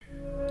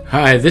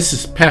Hi, this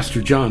is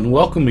Pastor John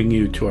welcoming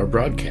you to our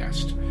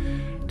broadcast.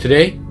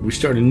 Today, we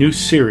start a new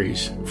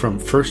series from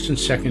 1st and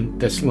 2nd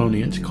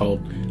Thessalonians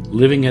called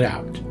Living It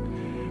Out.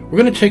 We're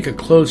going to take a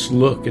close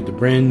look at the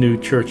brand new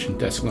church in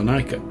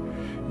Thessalonica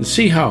and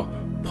see how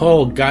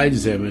Paul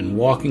guides them in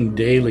walking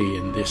daily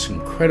in this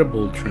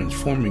incredible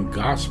transforming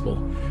gospel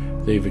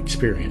they've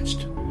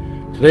experienced.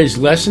 Today's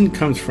lesson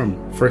comes from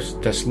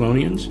 1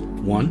 Thessalonians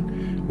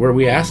 1, where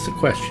we ask the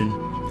question,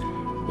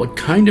 what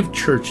kind of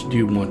church do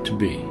you want to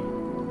be?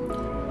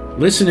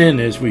 Listen in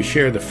as we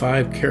share the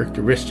 5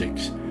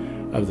 characteristics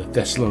of the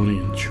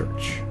Thessalonian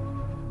church.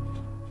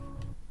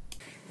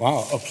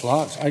 Wow,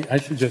 applause. I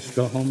should just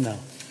go home now.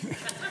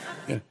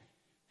 Yeah.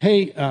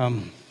 Hey,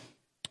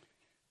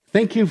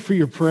 thank you for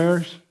your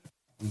prayers.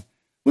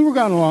 We were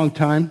gone a long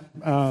time.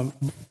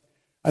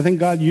 I think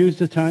God used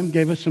the time,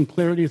 gave us some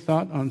clarity of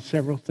thought on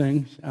several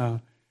things.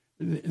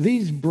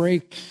 These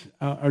breaks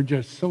are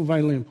just so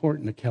vitally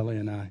important to Kelly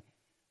and I.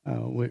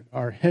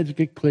 Our heads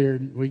get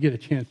cleared. We get a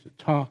chance to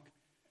talk.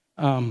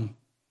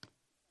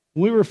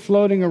 We were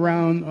floating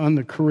around on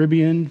the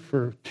Caribbean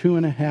for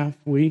 2.5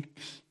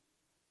 weeks,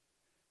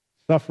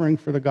 suffering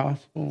for the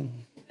gospel.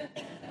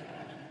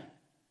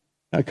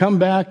 I come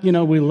back,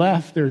 we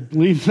left. There are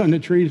leaves on the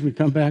trees. We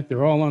come back.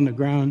 They're all on the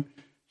ground.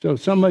 So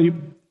somebody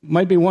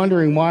might be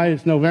wondering why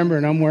it's November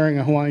and I'm wearing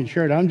a Hawaiian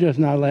shirt. I'm just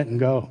not letting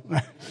go.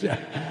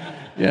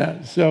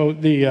 But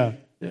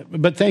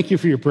thank you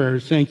for your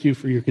prayers. Thank you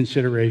for your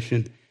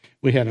consideration.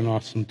 We had an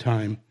awesome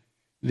time.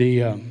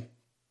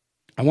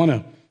 I want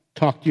to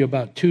talk to you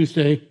about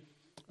Tuesday.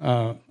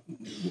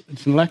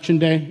 It's an election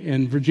day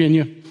in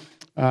Virginia.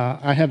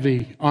 I have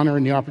the honor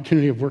and the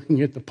opportunity of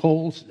working at the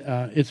polls.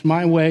 It's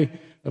my way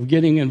of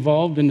getting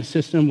involved in the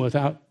system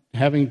without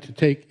having to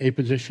take a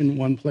position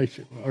one place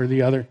or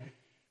the other.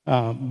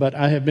 But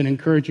I have been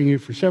encouraging you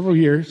for several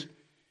years.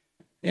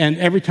 And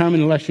every time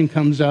an election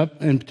comes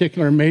up, in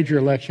particular a major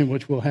election,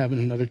 which we'll have in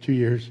another 2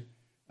 years,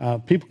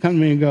 people come to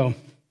me and go,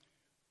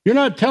 "You're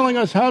not telling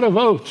us how to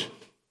vote.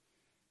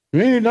 We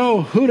need to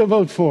know who to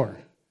vote for."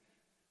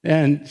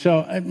 And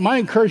so my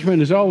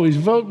encouragement is always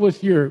vote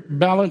with your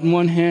ballot in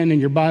one hand and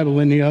your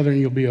Bible in the other,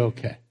 and you'll be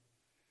okay.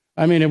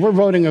 I mean, if we're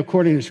voting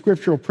according to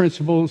scriptural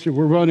principles, if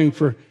we're voting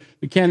for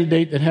the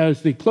candidate that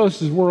has the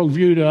closest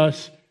worldview to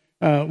us,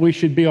 we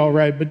should be all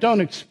right. But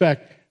don't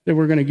expect that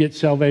we're going to get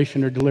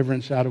salvation or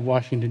deliverance out of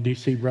Washington,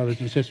 D.C.,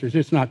 brothers and sisters.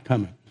 It's not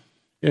coming.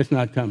 It's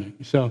not coming.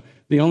 So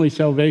the only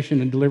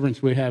salvation and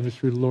deliverance we have is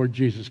through the Lord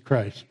Jesus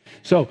Christ.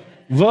 So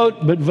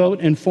vote, but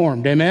vote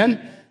informed. Amen?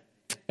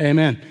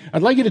 Amen.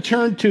 I'd like you to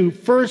turn to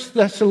 1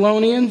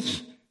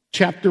 Thessalonians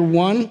chapter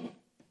 1.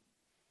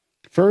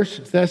 1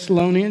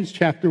 Thessalonians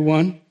chapter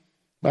 1,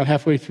 about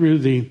halfway through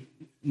the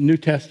New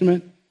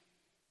Testament.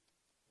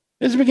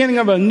 This is the beginning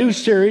of a new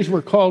series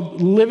we're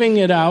called Living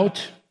It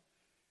Out.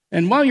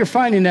 And while you're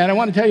finding that, I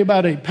want to tell you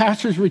about a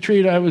pastor's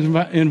retreat I was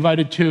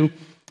invited to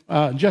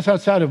just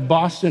outside of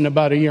Boston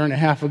about 1.5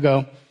 years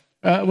ago.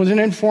 It was an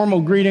informal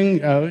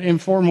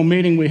informal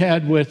meeting we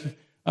had with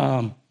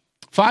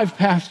 5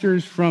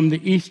 pastors from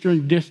the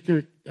Eastern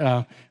District.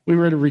 We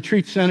were at a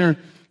retreat center,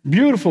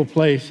 beautiful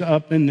place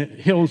up in the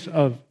hills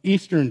of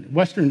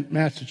western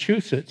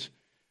Massachusetts.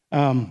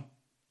 And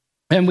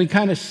we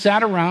kind of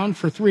sat around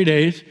for 3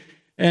 days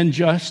and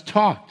just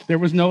talked. There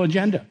was no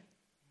agenda.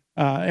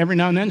 Every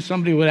now and then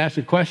somebody would ask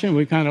a question.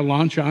 We kind of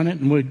launch on it,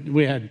 and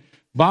we had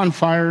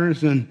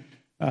bonfires and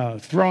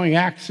throwing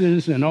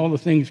axes and all the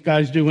things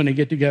guys do when they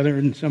get together,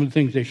 and some of the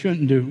things they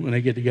shouldn't do when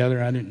they get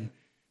together. I didn't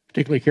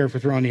particularly care for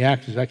throwing the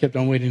axes. I kept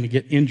on waiting to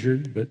get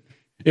injured, but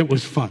it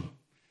was fun.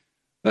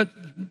 But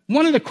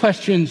one of the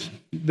questions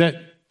that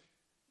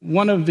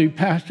one of the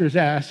pastors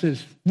asked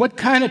is, what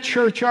kind of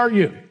church are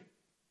you?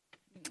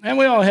 And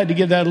we all had to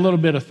give that a little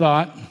bit of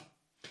thought.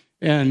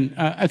 And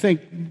I think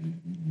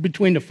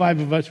between the 5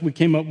 of us, we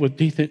came up with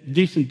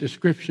decent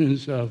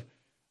descriptions of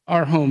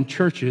our home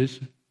churches.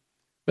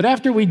 But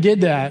after we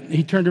did that,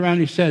 he turned around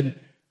and he said,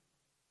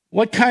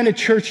 what kind of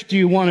church do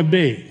you want to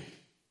be?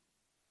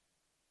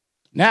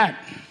 That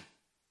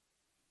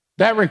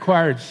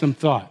required some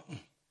thought.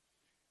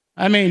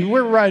 I mean,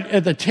 we're right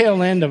at the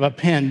tail end of a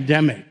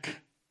pandemic.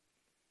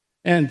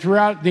 And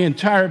throughout the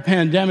entire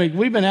pandemic,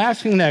 we've been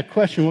asking that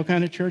question, what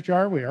kind of church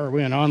are we? Are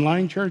we an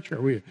online church?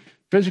 Are we a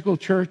physical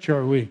church?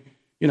 Are we,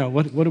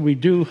 what do we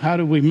do? How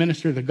do we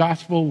minister the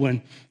gospel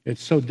when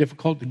it's so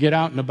difficult to get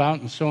out and about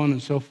and so on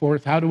and so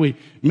forth? How do we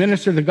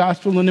minister the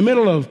gospel in the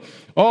middle of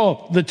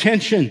all the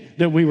tension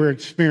that we were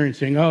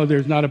experiencing? Oh,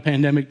 there's not a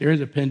pandemic. There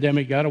is a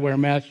pandemic. You got to wear a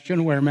mask. You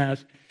shouldn't wear a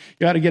mask.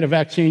 You got to get a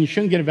vaccine. You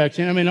shouldn't get a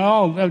vaccine.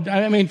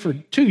 I mean, for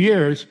 2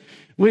 years,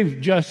 we've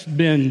just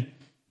been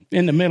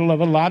in the middle of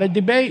a lot of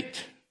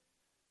debate.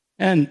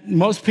 And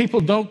most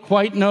people don't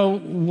quite know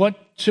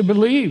what to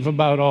believe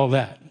about all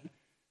that.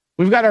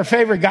 We've got our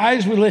favorite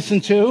guys we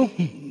listen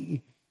to,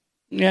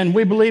 and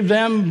we believe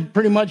them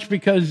pretty much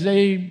because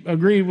they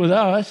agree with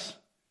us,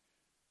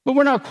 but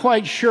we're not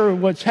quite sure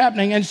what's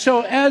happening. And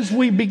so as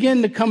we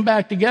begin to come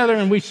back together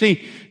and we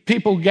see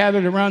people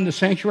gathered around the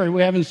sanctuary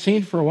we haven't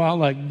seen for a while,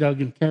 like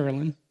Doug and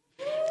Carolyn,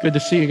 Good to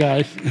see you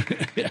guys.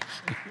 Yes.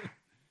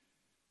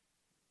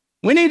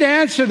 We need to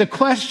answer the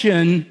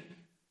question,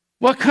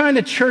 what kind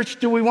of church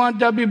do we want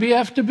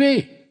WBF to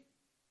be?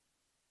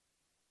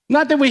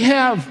 Not that we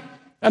have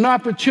an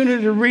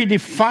opportunity to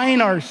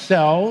redefine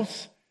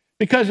ourselves,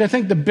 because I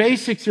think the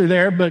basics are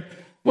there, but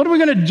what are we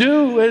going to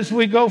do as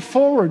we go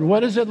forward? What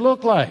does it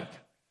look like?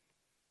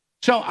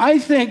 So I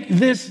think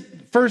this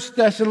 1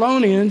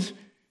 Thessalonians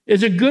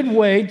is a good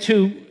way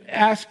to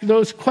ask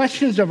those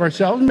questions of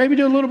ourselves, maybe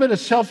do a little bit of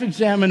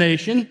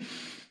self-examination.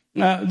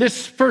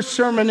 This first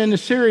sermon in the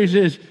series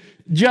is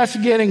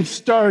Just Getting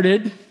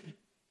Started.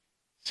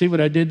 See what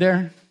I did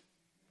there?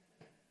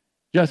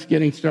 Just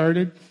getting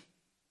started.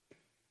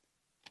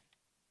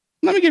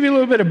 Let me give you a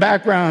little bit of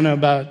background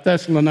about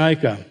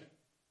Thessalonica.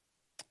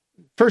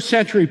 First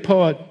century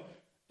poet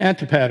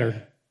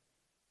Antipater,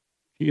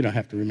 you don't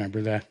have to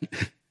remember that,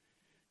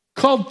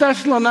 called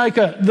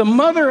Thessalonica the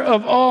mother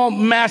of all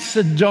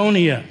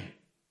Macedonia.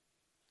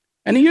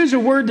 And he used a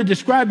word to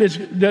describe this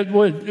that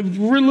was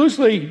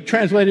loosely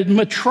translated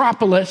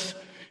metropolis,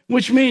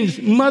 which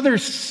means mother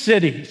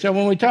city. So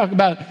when we talk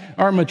about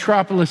our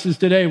metropolises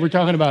today, we're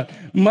talking about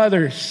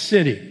mother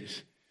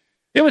cities.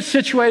 It was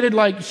situated,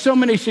 like so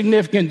many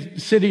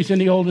significant cities in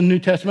the Old and New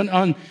Testament,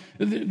 on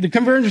the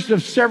convergence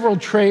of several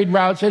trade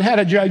routes. It had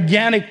a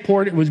gigantic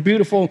port. It was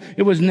beautiful.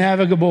 It was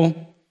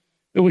navigable.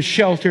 It was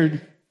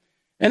sheltered.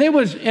 And it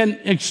was an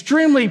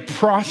extremely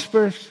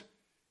prosperous,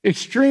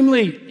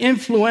 extremely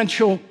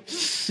influential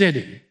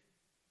city.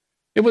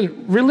 It was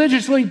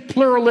religiously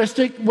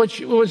pluralistic,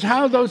 which was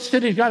how those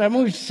cities got. I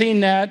mean, we've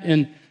seen that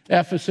in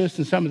Ephesus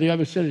and some of the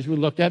other cities we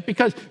looked at,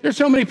 because there's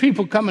so many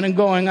people coming and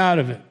going out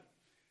of it.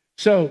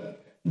 So,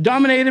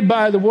 dominated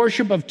by the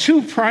worship of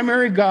two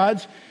primary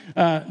gods,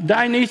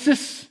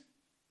 Dionysus,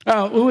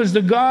 who was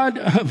the god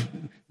of,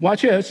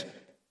 watch this,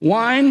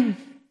 wine,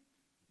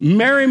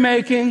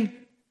 merrymaking,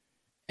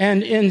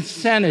 and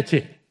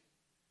insanity.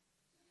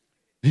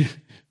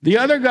 The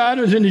other god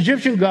was an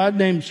Egyptian god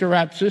named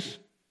Serapis,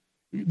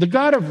 the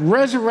god of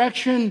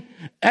resurrection,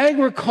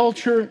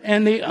 agriculture,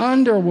 and the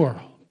underworld.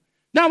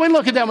 Now we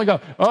look at them and we go,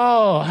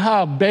 oh,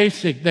 how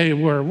basic they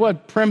were.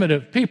 What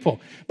primitive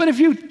people. But if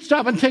you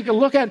stop and take a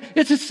look at it,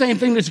 it's the same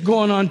thing that's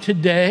going on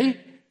today.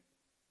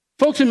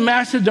 Folks in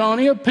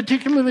Macedonia,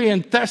 particularly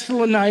in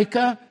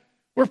Thessalonica,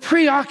 were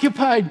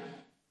preoccupied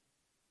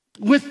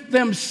with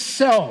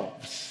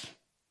themselves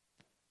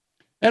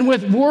and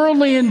with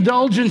worldly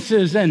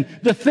indulgences and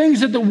the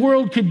things that the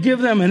world could give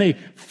them in a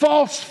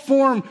false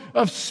form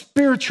of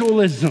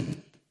spiritualism,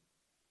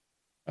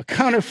 a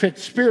counterfeit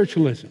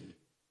spiritualism.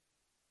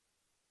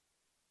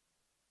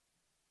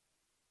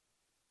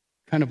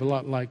 Kind of a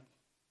lot like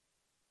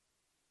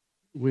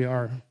we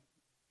are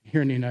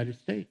here in the United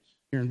States,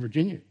 here in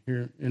Virginia,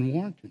 here in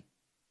Warrenton.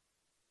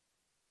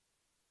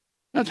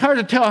 Now, it's hard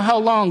to tell how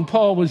long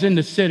Paul was in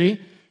the city.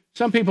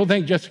 Some people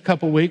think just a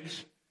couple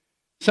weeks.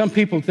 Some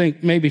people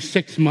think maybe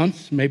 6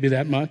 months, maybe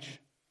that much.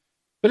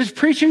 But his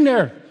preaching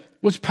there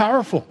was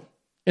powerful.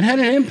 It had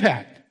an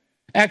impact.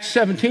 Acts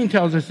 17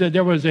 tells us that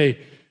there was a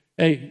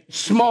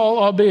small,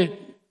 albeit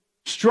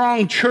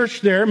strong church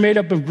there made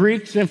up of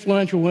Greeks,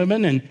 influential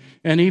women,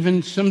 and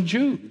even some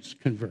Jews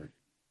converted.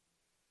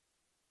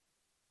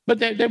 But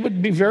they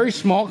would be very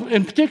small,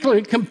 and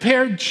particularly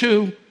compared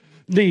to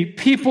the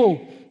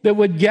people that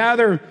would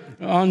gather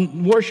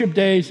on worship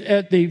days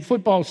at the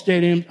football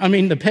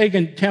stadiums, the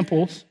pagan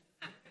temples.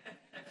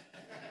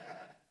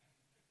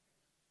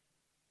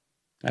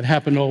 That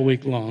happened all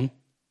week long.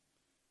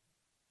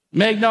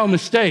 Make no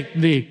mistake,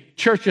 the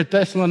church at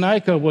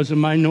Thessalonica was a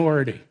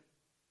minority.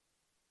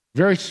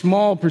 Very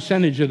small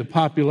percentage of the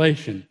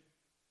population.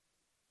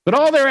 But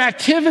all their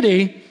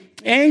activity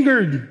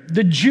angered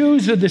the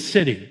Jews of the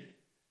city.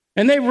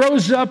 And they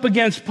rose up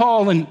against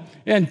Paul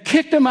and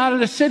kicked him out of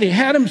the city,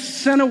 had him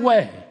sent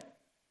away.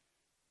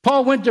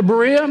 Paul went to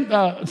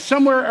Berea,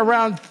 somewhere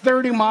around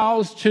 30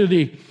 miles to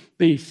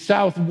the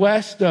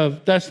southwest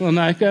of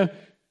Thessalonica.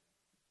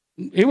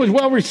 He was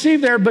well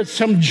received there, but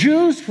some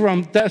Jews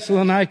from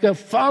Thessalonica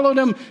followed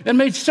him and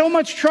made so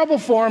much trouble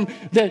for him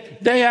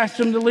that they asked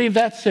him to leave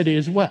that city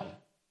as well.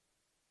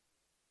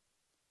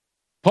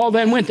 Paul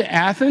then went to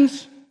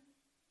Athens.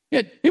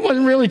 He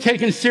wasn't really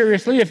taken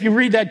seriously. If you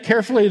read that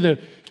carefully,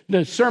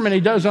 the sermon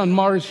he does on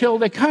Mars Hill,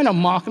 they kind of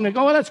mock him. They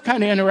go, well, that's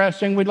kind of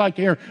interesting. We'd like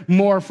to hear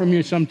more from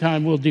you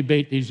sometime. We'll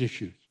debate these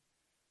issues.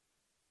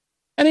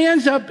 And he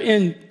ends up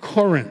in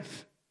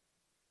Corinth.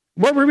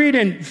 What we read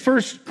in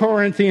 1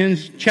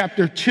 Corinthians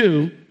chapter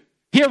 2,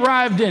 he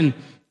arrived in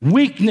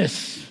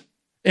weakness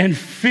and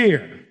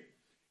fear.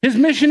 His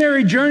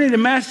missionary journey to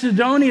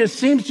Macedonia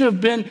seems to have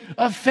been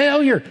a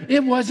failure.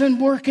 It wasn't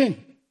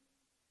working.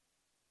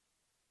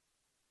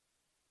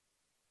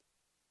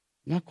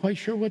 Not quite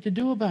sure what to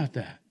do about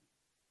that.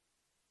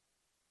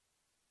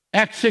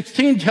 Acts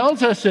 16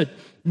 tells us that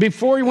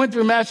before he went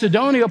through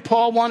Macedonia,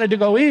 Paul wanted to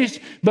go east,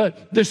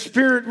 but the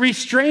Spirit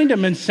restrained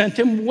him and sent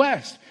him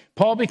west.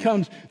 Paul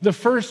becomes the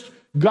first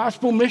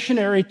gospel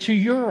missionary to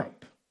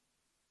Europe.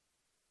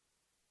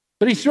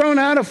 But he's thrown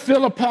out of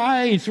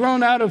Philippi, he's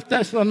thrown out of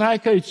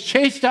Thessalonica, he's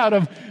chased out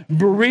of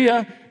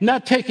Berea,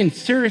 not taken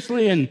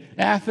seriously in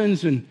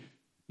Athens and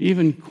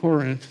even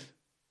Corinth.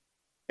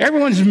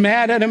 Everyone's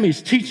mad at him,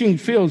 his teaching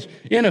feels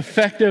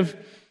ineffective,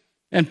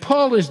 and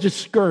Paul is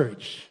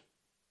discouraged.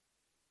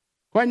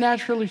 Quite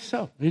naturally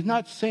so. He's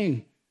not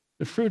seeing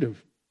the fruit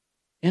of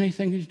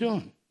anything he's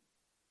doing.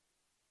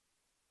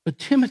 But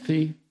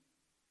Timothy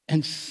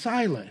and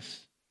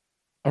Silas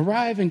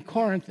arrive in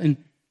Corinth, and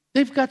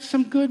they've got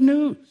some good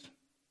news.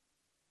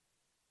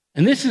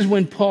 And this is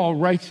when Paul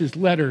writes his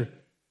letter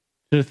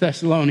to the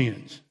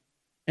Thessalonians.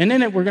 And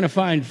in it, we're going to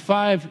find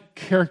 5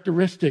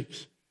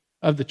 characteristics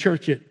of the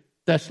church at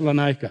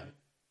Thessalonica.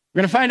 We're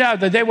going to find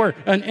out that they were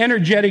an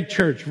energetic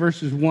church,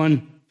 verses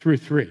 1 through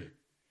 3.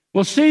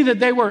 We'll see that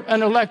they were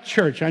an elect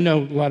church. I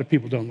know a lot of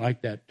people don't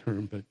like that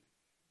term, but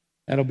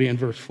that'll be in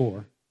verse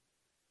 4.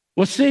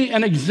 We'll see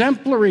an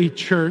exemplary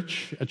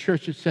church, a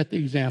church that set the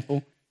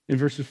example, in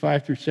verses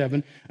 5 through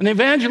 7. An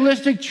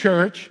evangelistic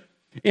church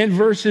in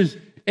verses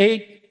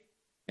 8,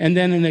 and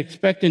then an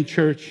expectant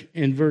church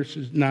in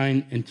verses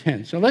 9 and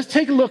 10. So let's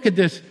take a look at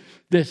this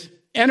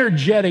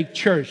energetic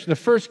church, the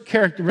first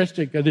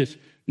characteristic of this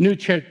new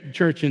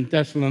church in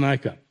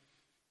Thessalonica.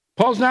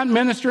 Paul's not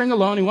ministering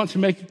alone. He wants to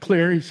make it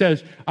clear. He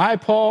says, I,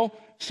 Paul,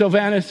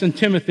 Silvanus, and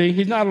Timothy.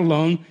 He's not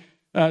alone.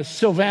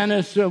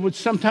 Silvanus was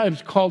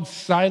sometimes called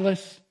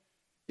Silas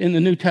in the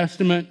New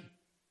Testament.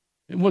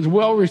 He was a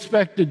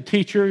well-respected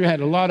teacher. He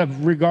had a lot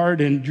of regard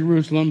in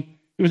Jerusalem.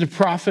 He was a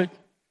prophet.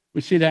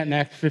 We see that in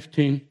Acts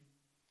 15.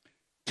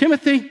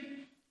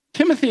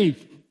 Timothy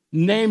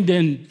named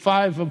in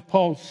 5 of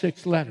Paul's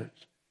 6 letters.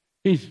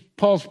 He's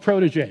Paul's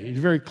protege. He's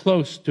very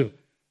close to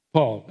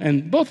Paul.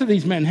 And both of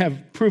these men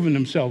have proven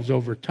themselves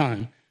over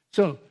time.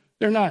 So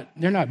they're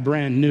not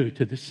brand new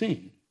to the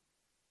scene.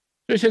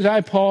 So he says,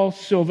 I, Paul,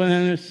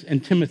 Silvanus,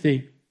 and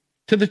Timothy,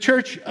 to the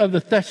church of the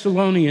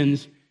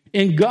Thessalonians,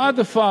 in God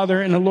the Father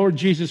and the Lord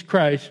Jesus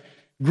Christ,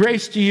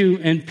 grace to you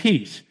and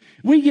peace.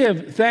 We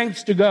give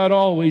thanks to God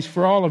always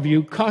for all of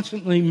you,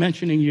 constantly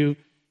mentioning you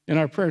in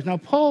our prayers. Now,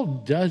 Paul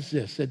does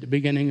this at the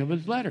beginning of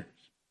his letters.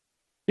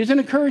 He's an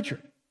encourager.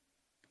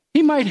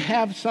 He might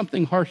have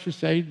something harsh to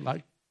say,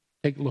 like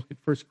take a look at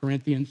 1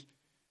 Corinthians.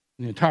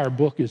 The entire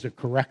book is a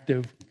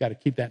corrective. You've got to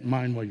keep that in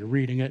mind while you're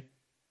reading it.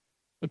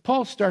 But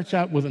Paul starts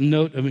out with a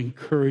note of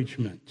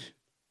encouragement.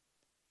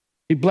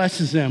 He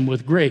blesses them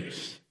with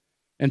grace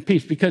and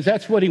peace because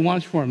that's what he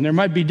wants for them. There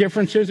might be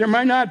differences, there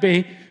might not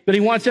be, but he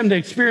wants them to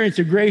experience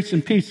the grace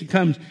and peace that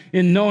comes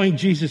in knowing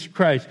Jesus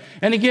Christ.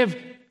 And he gives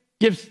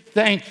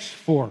thanks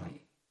for them.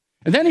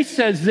 And then he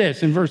says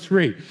this in verse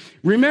 3,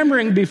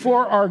 remembering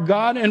before our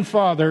God and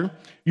Father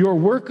your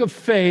work of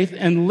faith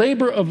and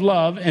labor of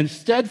love and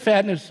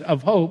steadfastness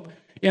of hope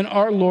in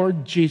our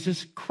Lord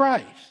Jesus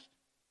Christ.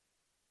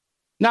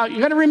 Now, you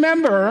got to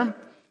remember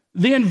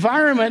the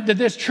environment that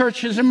this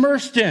church is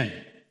immersed in.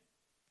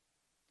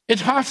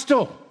 It's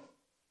hostile.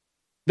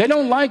 They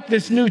don't like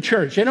this new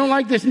church. They don't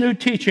like this new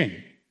teaching.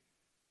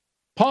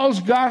 Paul's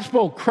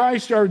gospel,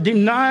 Christ, are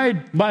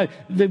denied by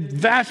the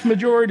vast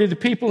majority of the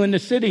people in the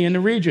city, in the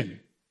region.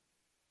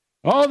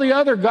 All the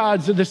other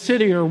gods of the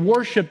city are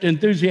worshiped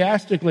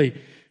enthusiastically.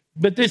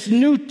 But this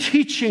new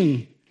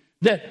teaching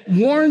that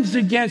warns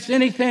against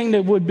anything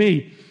that would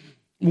be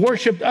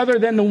worshiped other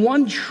than the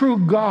one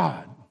true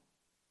God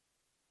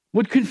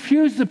would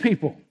confuse the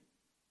people,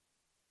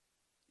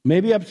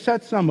 maybe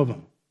upset some of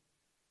them.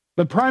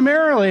 But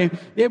primarily,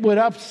 it would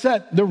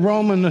upset the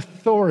Roman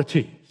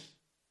authorities,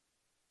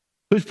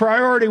 whose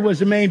priority was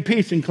to maintain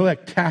peace and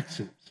collect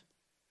taxes,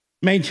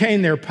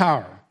 maintain their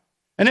power.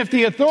 And if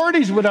the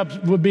authorities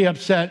would be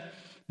upset,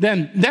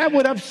 then that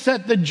would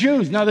upset the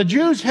Jews. Now, the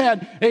Jews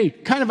had a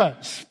kind of a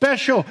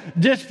special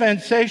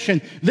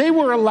dispensation. They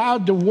were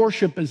allowed to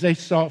worship as they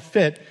saw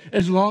fit,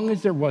 as long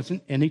as there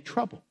wasn't any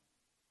trouble.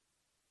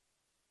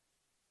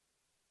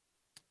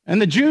 And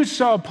the Jews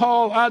saw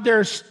Paul out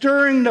there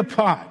stirring the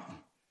pot,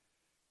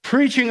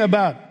 preaching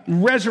about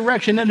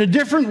resurrection in a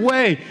different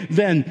way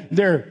than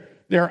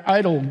their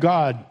idol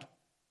God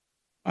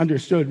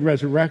understood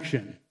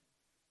resurrection.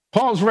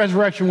 Paul's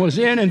resurrection was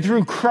in and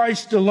through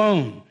Christ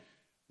alone.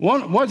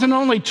 Wasn't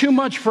only too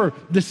much for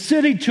the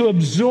city to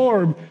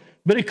absorb,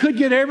 but it could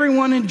get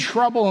everyone in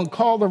trouble and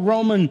call the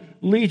Roman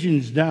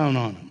legions down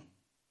on them.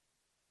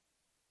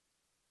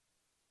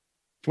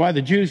 That's why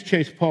the Jews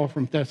chased Paul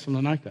from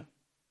Thessalonica.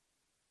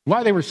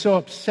 Why they were so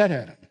upset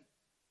at him.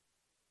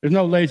 There's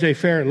no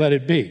laissez-faire, let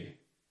it be.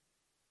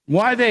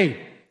 Why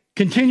they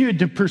continued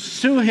to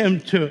pursue him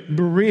to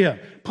Berea.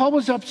 Paul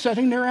was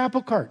upsetting their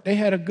apple cart. They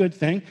had a good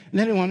thing, and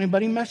they didn't want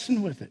anybody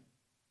messing with it.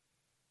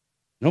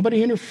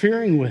 Nobody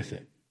interfering with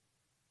it.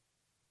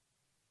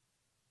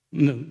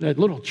 That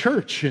little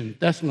church in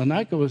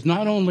Thessalonica was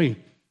not only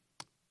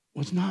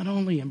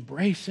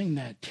embracing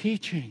that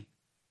teaching,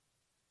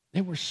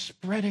 they were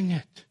spreading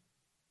it.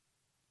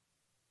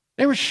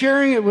 They were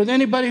sharing it with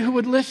anybody who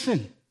would listen.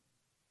 It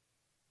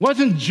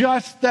wasn't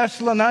just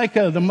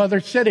Thessalonica, the mother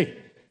city.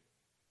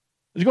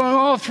 It was going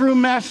all through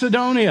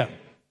Macedonia.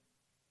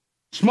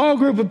 Small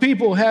group of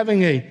people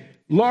having a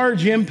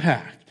large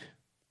impact.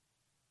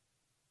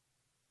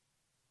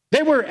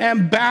 They were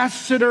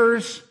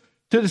ambassadors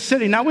to the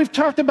city. Now, we've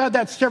talked about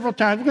that several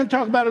times. We're going to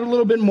talk about it a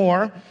little bit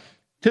more.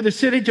 To the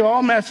city, to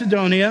all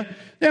Macedonia,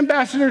 the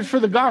ambassadors for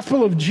the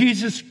gospel of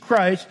Jesus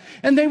Christ,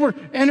 and they were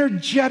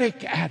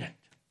energetic at it.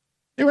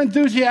 They were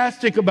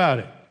enthusiastic about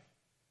it.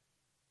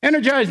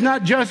 Energized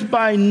not just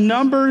by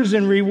numbers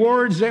and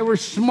rewards, they were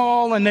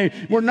small and they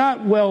were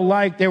not well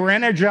liked. They were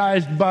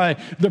energized by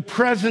the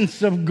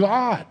presence of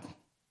God.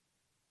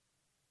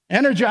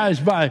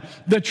 Energized by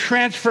the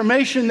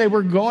transformation they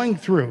were going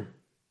through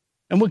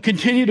and would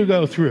continue to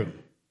go through.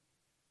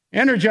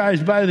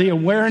 Energized by the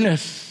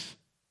awareness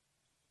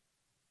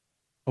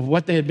of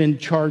what they had been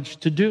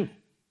charged to do.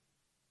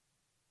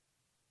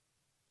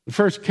 The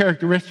first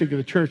characteristic of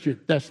the church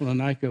at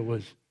Thessalonica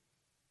was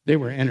they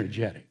were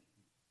energetic.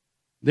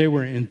 They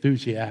were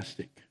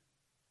enthusiastic.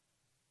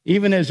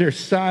 Even as their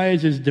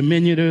size is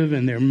diminutive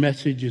and their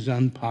message is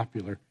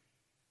unpopular,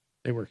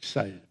 they were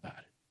excited about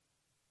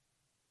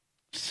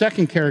it.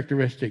 Second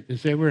characteristic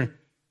is they were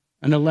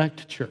an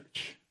elect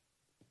church.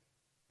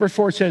 Verse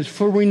 4 says,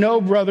 "For we know,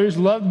 brothers,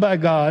 loved by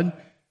God,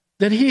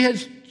 that he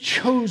has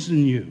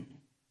chosen you."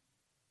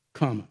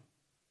 Comma.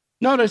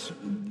 Notice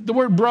the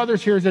word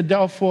brothers here is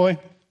adelphoi.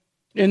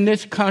 In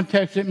this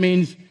context, it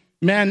means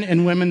men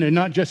and women. They're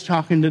not just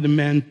talking to the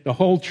men, the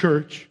whole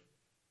church.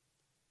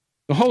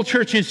 The whole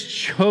church is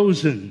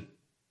chosen.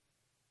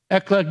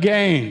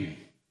 Eklegen.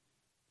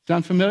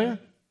 Sound familiar?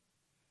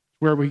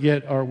 Where we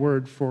get our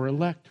word for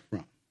elect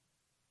from.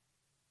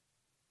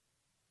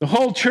 The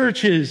whole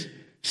church is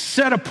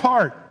set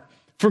apart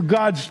for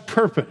God's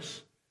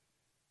purpose.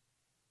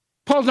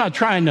 Paul's not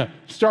trying to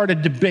start a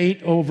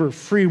debate over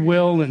free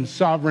will and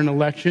sovereign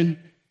election.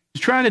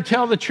 He's trying to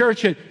tell the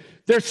church that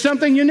there's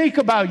something unique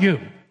about you.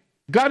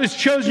 God has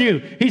chosen you.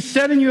 He's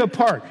setting you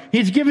apart.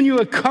 He's given you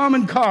a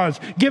common cause,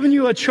 given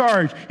you a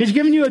charge. He's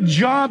given you a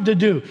job to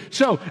do.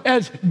 So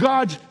as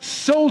God's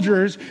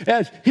soldiers,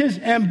 as his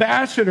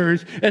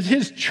ambassadors, as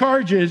his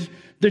charges,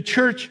 the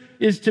church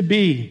is to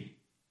be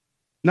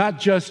not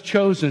just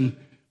chosen,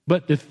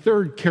 but the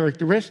third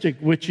characteristic,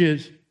 which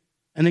is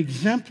an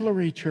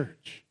exemplary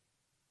church.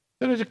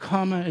 There's a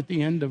comma at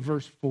the end of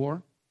verse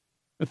 4.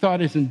 The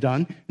thought isn't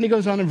done. And he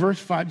goes on in verse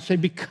 5 to say,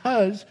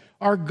 "Because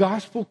our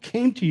gospel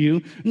came to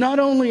you, not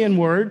only in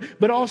word,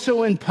 but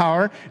also in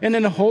power and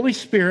in the Holy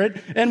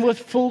Spirit and with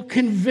full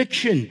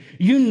conviction.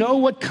 You know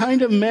what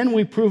kind of men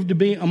we proved to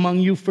be among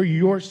you for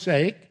your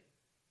sake."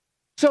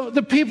 So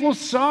the people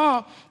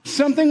saw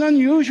something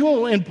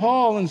unusual in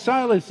Paul and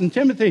Silas and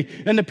Timothy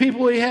and the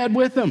people he had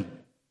with him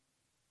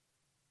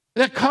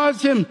that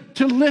caused him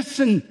to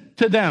listen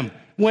to them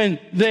when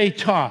they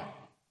taught.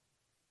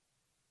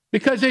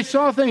 Because they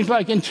saw things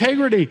like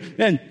integrity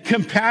and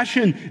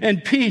compassion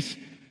and peace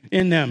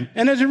in them.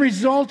 And as a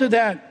result of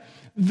that,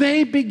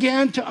 they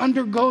began to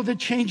undergo the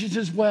changes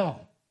as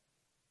well.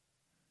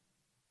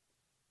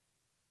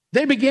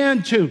 They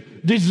began to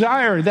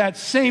desire that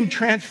same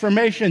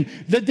transformation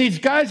that these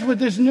guys with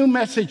this new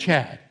message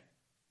had.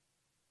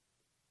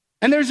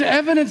 And there's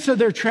evidence of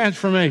their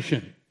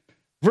transformation.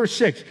 Verse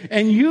 6,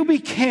 "And you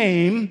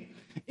became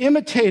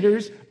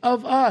imitators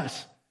of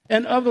us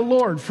and of the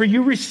Lord, for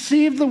you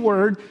received the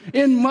word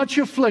in much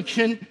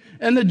affliction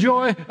and the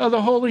joy of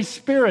the Holy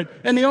Spirit."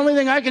 And the only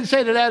thing I can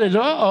say to that is,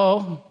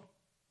 uh-oh.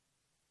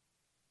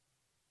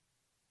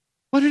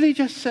 What did he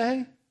just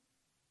say?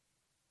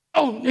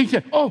 Oh, he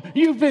said,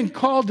 you've been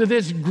called to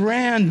this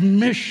grand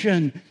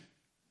mission.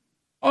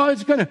 Oh,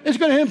 it's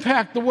gonna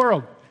impact the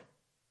world.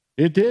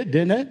 It did,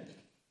 didn't it?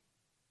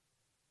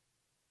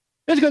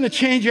 It's going to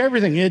change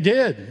everything. It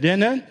did,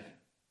 didn't it?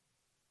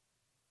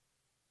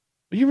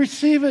 You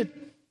receive it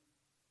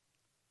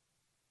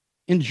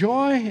in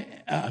joy.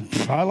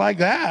 I like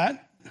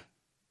that.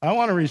 I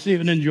want to receive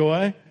it in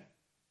joy.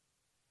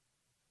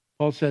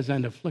 Paul says,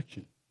 and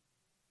affliction.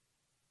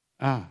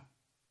 That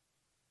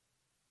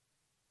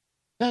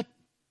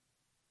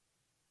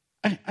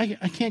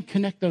I can't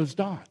connect those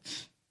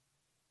dots.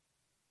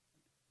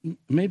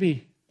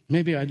 Maybe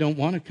I don't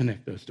want to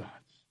connect those dots.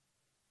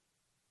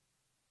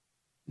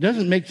 It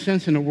doesn't make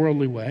sense in a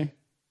worldly way.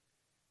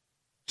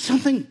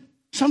 Something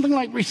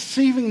like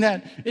receiving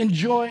that in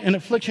joy and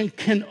affliction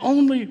can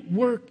only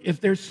work if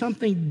there's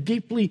something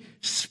deeply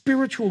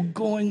spiritual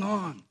going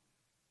on.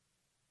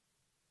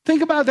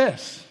 Think about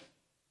this.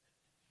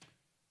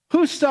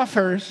 Who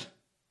suffers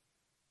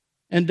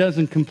and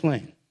doesn't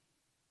complain?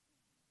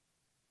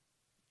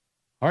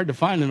 Hard to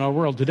find in our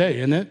world today,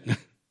 isn't it?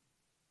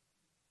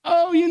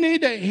 Oh, you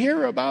need to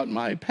hear about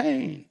my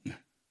pain.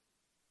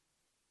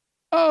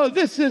 Oh,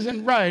 this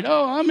isn't right.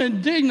 Oh, I'm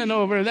indignant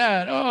over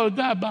that. Oh,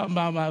 blah, blah,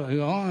 blah, blah,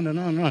 go on and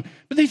on and on.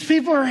 But these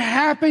people are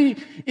happy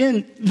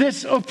in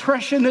this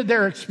oppression that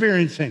they're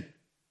experiencing.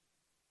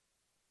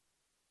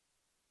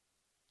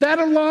 That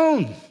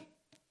alone,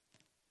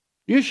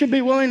 you should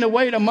be willing to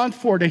wait a month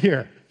for to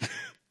hear.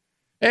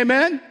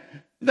 Amen?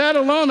 That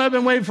alone, I've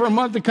been waiting for a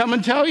month to come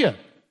and tell you.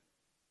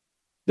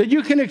 That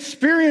you can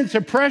experience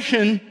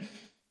oppression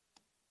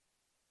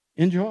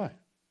in joy.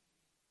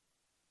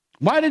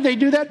 Why did they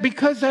do that?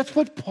 Because that's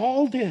what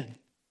Paul did.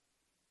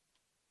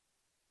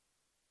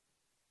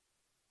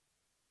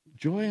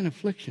 Joy in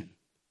affliction.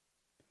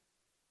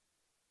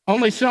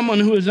 Only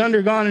someone who has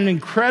undergone an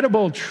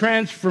incredible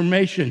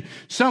transformation,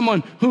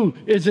 someone who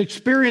is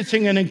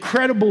experiencing an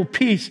incredible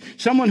peace,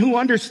 someone who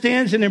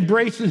understands and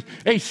embraces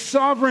a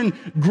sovereign,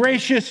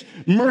 gracious,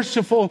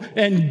 merciful,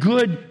 and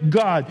good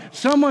God,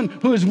 someone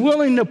who is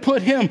willing to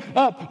put him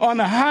up on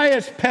the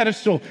highest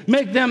pedestal,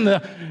 make him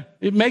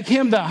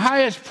the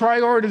highest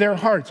priority of their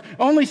hearts.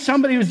 Only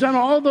somebody who's done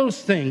all those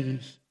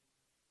things,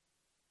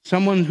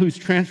 someone whose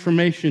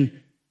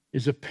transformation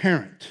is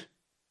apparent,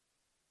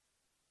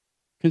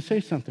 can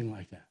say something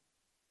like that.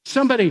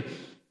 Somebody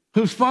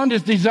whose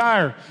fondest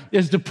desire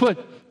is to put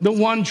the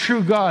one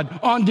true God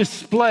on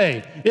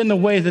display in the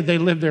way that they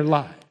live their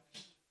lives.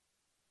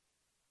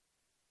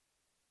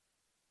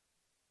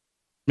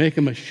 Make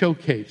them a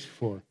showcase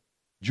for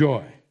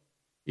joy,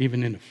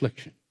 even in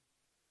affliction.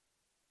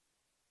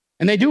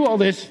 And they do all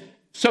this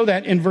so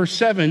that in verse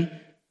 7,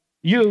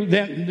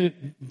 the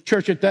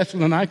church at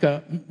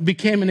Thessalonica,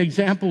 became an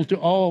example to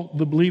all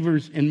the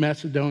believers in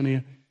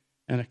Macedonia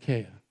and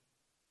Achaia.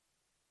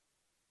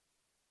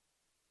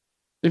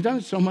 They've done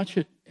it so much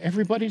that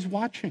everybody's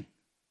watching.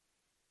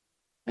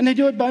 And they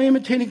do it by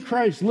imitating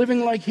Christ,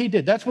 living like he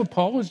did. That's what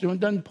Paul was doing.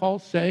 Doesn't Paul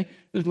say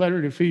in his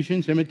letter to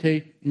Ephesians,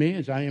 imitate me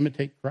as I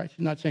imitate Christ?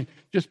 He's not saying,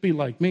 just be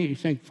like me.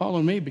 He's saying,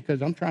 follow me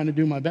because I'm trying to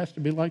do my best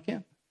to be like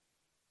him.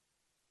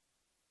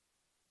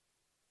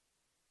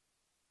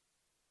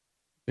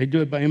 They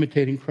do it by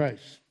imitating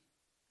Christ,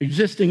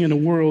 existing in a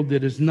world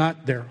that is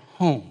not their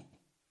home,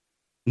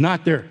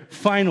 not their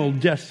final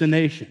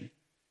destination,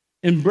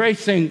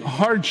 embracing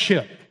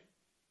hardship,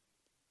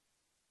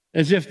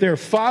 as if their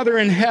Father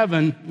in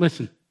heaven,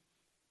 listen,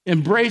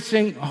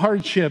 embracing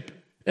hardship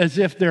as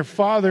if their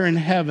Father in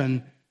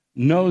heaven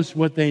knows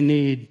what they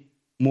need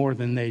more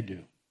than they do.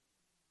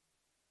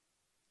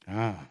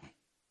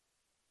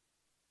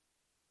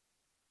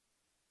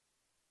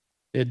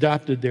 They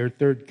adopted their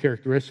third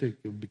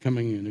characteristic of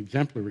becoming an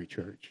exemplary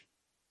church.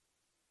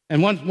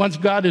 And once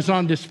God is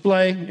on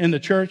display in the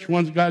church,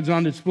 once God's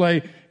on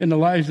display in the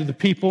lives of the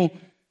people,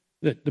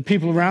 that the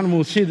people around them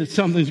will see that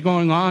something's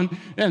going on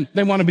and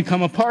they want to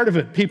become a part of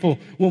it. People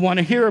will want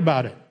to hear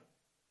about it.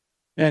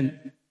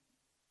 And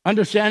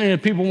understanding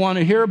that people want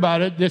to hear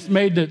about it, this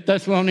made the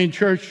Thessalonian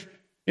church,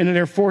 into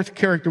their fourth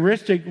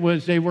characteristic,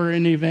 was they were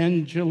an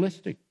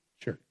evangelistic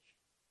church.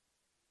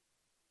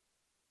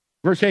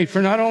 Verse 8,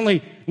 for not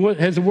only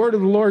has the word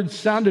of the Lord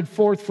sounded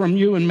forth from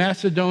you in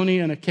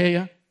Macedonia and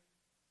Achaia,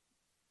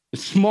 the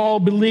small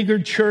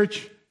beleaguered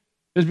church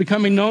is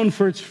becoming known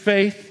for its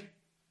faith,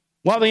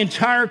 while the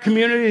entire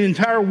community, the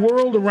entire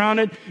world around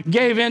it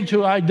gave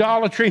into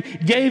idolatry,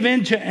 gave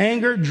into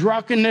anger,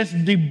 drunkenness,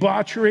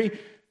 debauchery.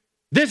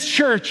 This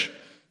church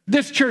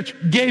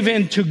gave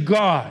in to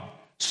God,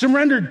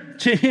 surrendered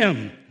to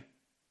him,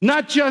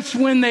 not just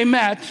when they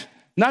met,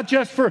 not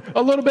just for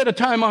a little bit of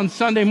time on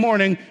Sunday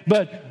morning,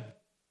 but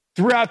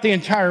throughout the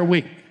entire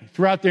week,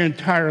 throughout their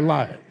entire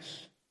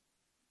lives.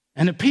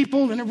 And the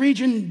people in the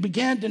region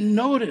began to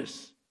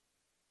notice.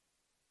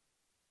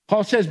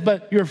 Paul says,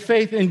 but your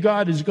faith in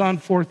God has gone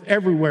forth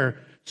everywhere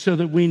so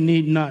that we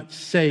need not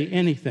say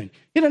anything.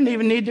 He doesn't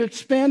even need to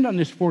expand on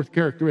this fourth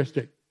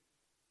characteristic.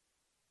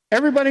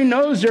 Everybody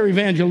knows they're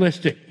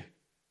evangelistic.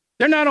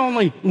 They're not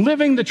only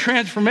living the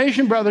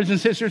transformation, brothers and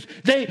sisters,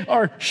 they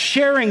are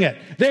sharing it.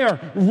 They are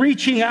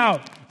reaching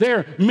out.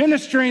 They're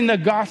ministering the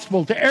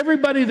gospel to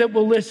everybody that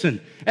will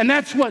listen. And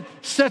that's what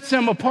sets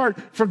them apart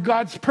for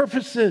God's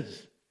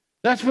purposes.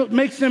 That's what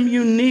makes them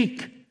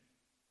unique.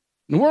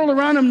 The world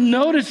around them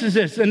notices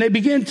this, and they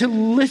begin to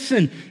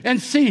listen and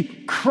see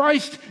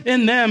Christ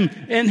in them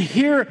and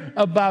hear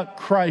about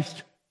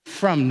Christ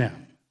from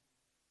them.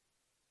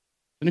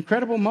 An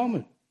incredible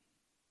moment.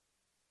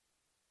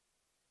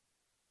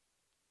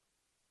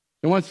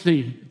 And once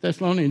the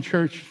Thessalonian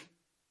church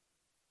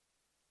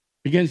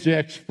begins to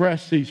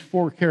express these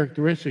four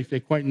characteristics, they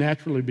quite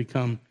naturally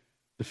become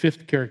the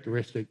fifth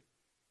characteristic,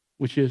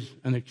 which is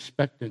an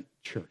expectant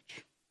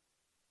church.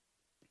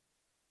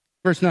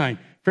 Verse 9,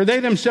 for they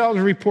themselves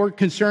report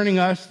concerning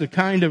us the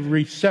kind of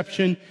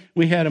reception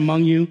we had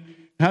among you,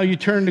 how you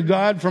turned to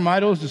God from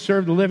idols to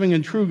serve the living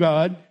and true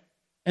God,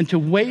 and to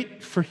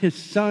wait for his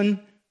Son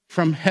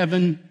from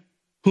heaven,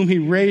 whom he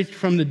raised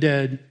from the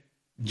dead,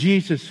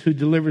 Jesus, who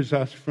delivers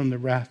us from the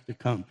wrath to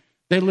come.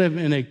 They live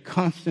in a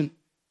constant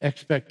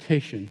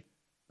expectation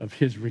of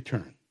his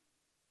return.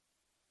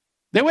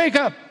 They wake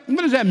up.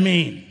 What does that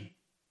mean?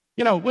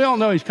 We all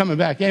know he's coming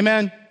back.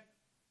 Amen?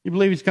 You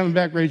believe he's coming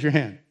back? Raise your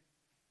hand.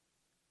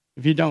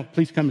 If you don't,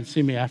 please come and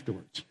see me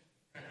afterwards.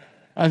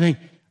 I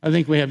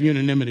think we have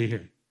unanimity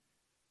here.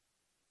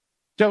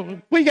 So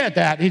we get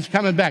that. He's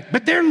coming back.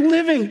 But they're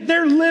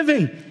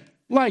living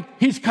like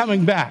he's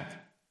coming back.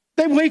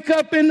 They wake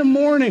up in the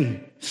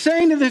morning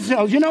saying to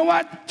themselves, you know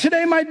what?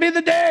 Today might be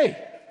the day.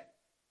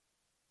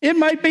 It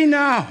might be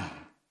now.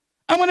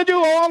 I'm going to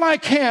do all I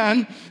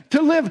can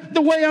to live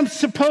the way I'm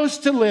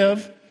supposed to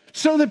live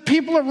so that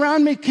people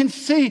around me can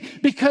see.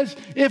 Because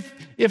if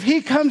if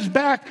he comes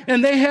back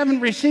and they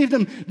haven't received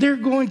him, they're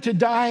going to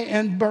die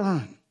and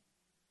burn.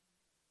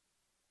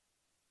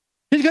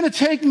 He's going to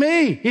take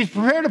me. He's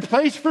prepared a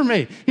place for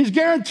me. He's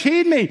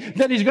guaranteed me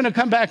that he's going to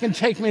come back and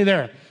take me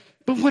there.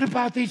 But what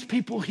about these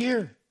people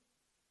here?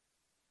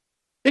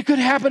 It could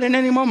happen at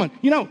any moment.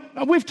 You know,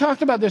 we've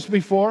talked about this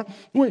before.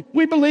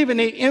 We believe in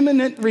the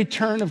imminent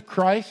return of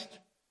Christ,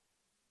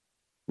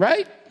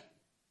 right?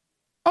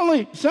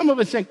 Only some of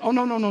us think, oh,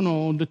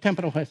 no, the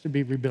temple has to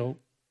be rebuilt.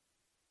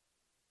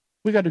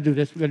 We got to do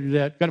this, we got to do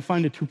that. Got to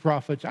find the two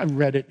prophets. I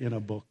read it in a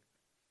book.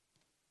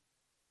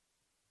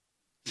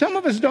 Some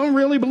of us don't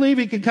really believe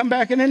he can come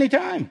back at any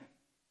time.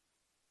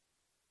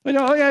 We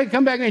know, oh yeah, he can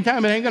come back any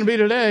time. It ain't going to be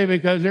today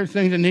because there's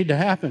things that need to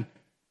happen.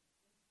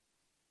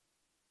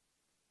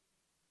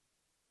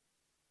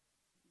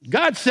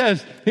 God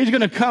says he's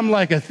going to come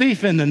like a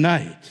thief in the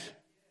night.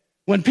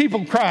 When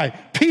people cry,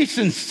 peace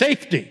and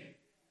safety.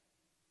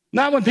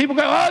 Not when people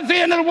go, oh, it's the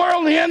end of the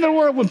world, the end of the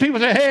world. When people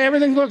say, hey,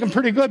 everything's looking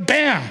pretty good,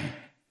 bam.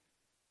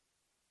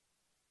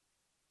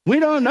 We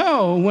don't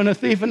know when a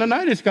thief in the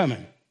night is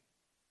coming.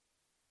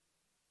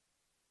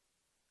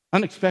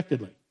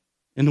 Unexpectedly,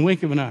 in the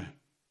wink of an eye.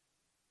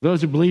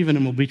 Those who believe in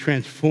him will be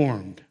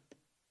transformed.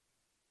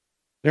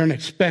 They're an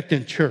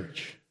expectant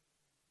church.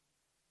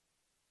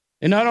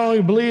 They not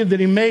only believe that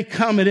he may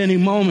come at any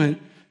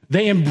moment,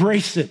 they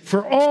embrace it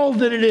for all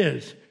that it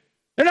is.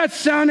 They're not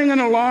sounding an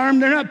alarm.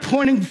 They're not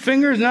pointing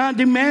fingers, not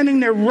demanding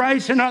their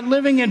rights. They're not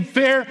living in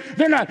fear.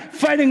 They're not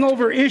fighting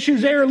over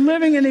issues. They are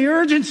living in the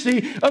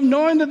urgency of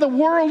knowing that the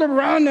world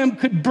around them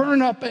could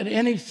burn up at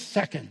any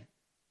second.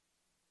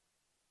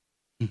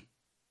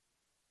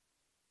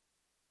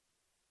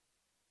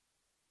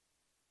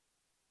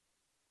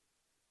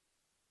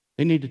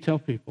 They need to tell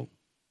people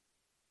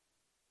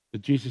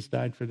that Jesus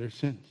died for their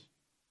sins.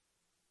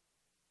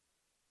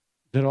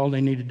 That all they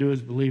need to do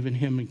is believe in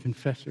him and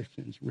confess their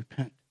sins,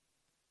 repent.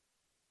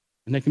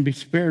 And they can be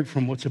spared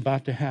from what's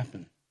about to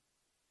happen.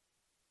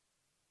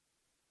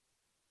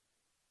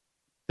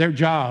 Their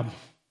job,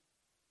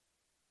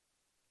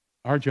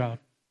 our job,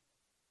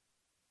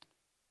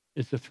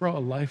 is to throw a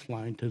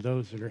lifeline to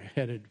those that are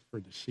headed for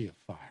the sea of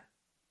fire.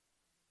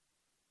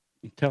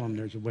 And tell them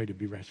there's a way to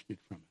be rescued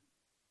from it.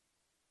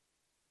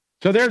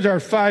 So there's our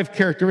 5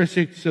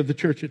 characteristics of the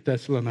church at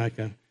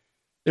Thessalonica.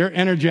 They're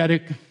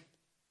energetic.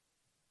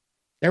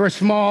 They were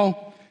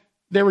small.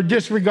 They were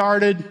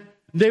disregarded.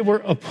 They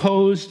were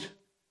opposed.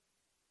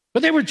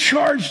 But they were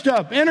charged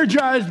up,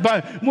 energized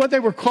by what they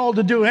were called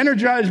to do,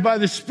 energized by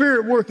the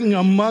Spirit working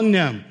among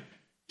them,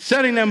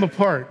 setting them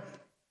apart.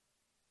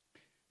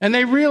 And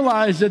they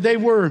realized that they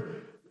were,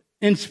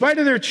 in spite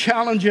of their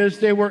challenges,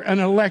 they were an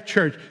elect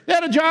church. They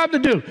had a job to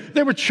do.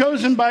 They were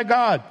chosen by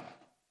God.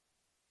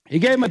 He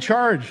gave them a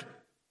charge.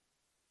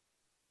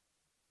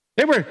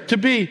 They were to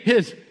be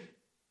his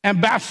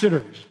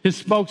ambassadors, his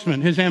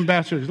spokesmen, his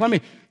ambassadors. Let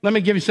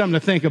me give you something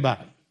to think about.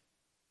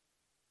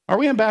 Are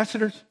we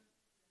ambassadors?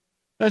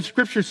 Does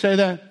Scripture say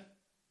that?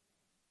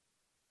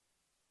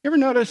 You ever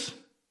notice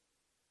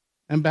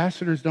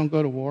ambassadors don't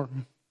go to war?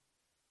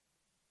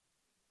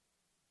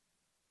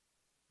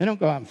 They don't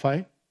go out and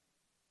fight.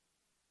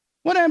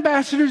 What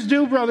ambassadors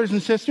do, brothers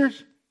and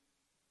sisters?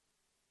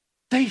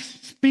 They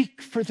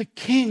speak for the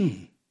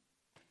king.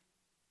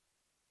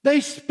 They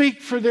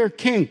speak for their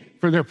king,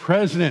 for their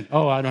president.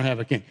 Oh, I don't have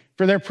a king.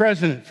 For their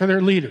president, for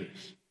their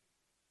leaders.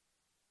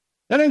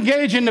 They don't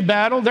engage in the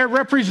battle. They're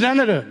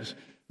representatives.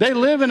 They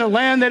live in a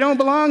land they don't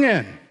belong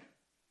in.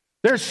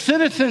 They're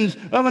citizens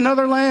of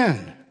another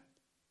land.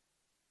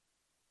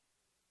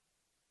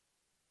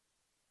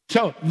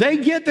 So they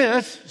get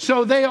this,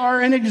 so they are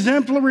an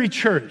exemplary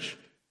church.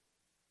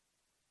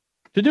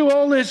 To do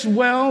all this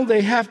well,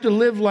 they have to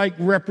live like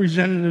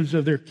representatives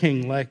of their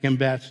king, like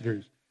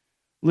ambassadors.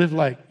 Live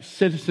like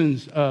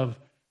citizens of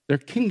their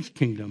king's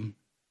kingdom,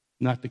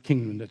 not the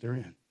kingdom that they're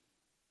in.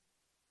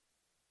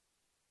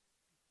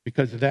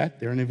 Because of that,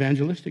 they're an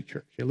evangelistic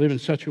church. They live in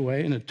such a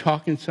way and they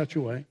talk in such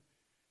a way.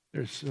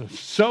 They're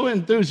so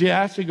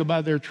enthusiastic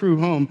about their true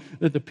home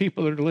that the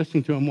people that are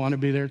listening to them want to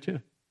be there too.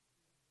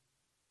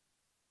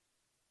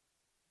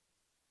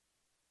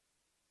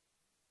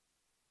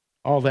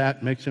 All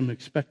that makes them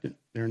expectant.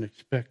 They're an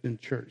expectant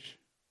church.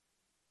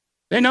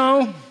 They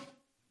know,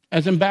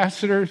 as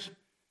ambassadors,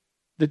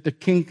 that the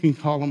king can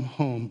call them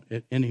home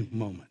at any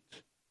moment.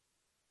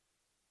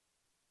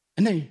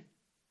 And they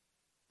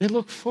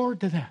look forward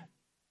to that.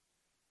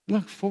 They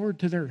look forward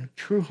to their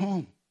true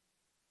home.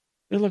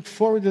 They look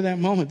forward to that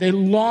moment. They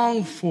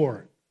long for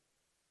it.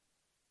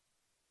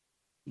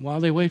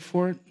 While they wait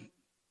for it,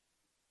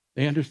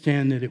 they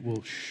understand that it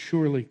will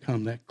surely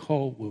come. That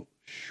call will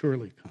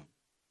surely come.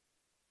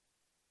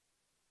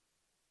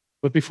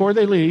 But before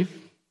they leave,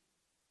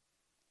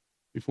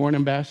 before an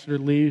ambassador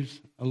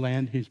leaves a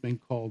land he's been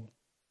called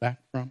back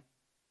from,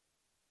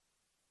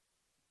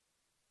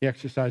 he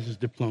exercises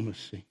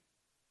diplomacy.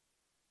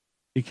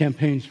 He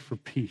campaigns for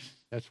peace.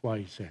 That's why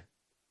he's there.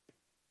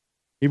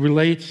 He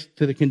relates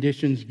to the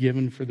conditions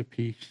given for the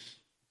peace,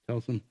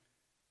 tells them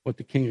what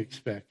the king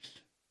expects.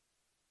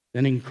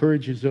 then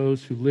encourages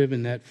those who live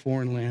in that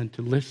foreign land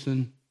to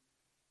listen,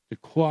 to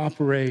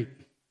cooperate,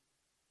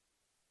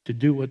 to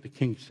do what the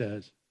king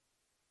says.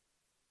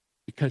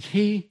 Because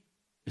he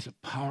is a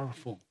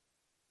powerful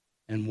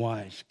and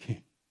wise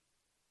king.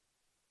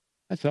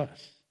 That's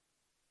us.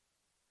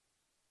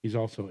 He's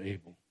also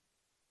able.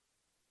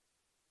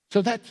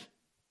 So that's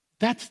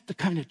the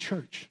kind of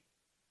church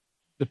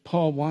that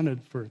Paul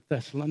wanted for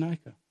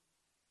Thessalonica.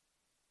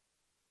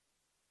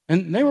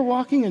 And they were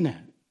walking in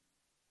that.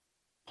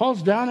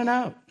 Paul's down and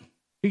out.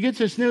 He gets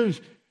this news.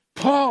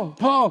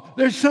 Paul,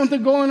 there's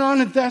something going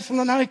on in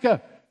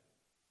Thessalonica.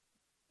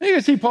 You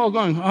can see Paul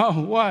going,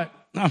 oh, what?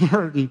 I'm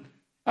hurting.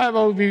 I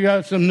hope you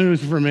got some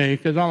news for me,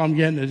 because all I'm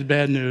getting is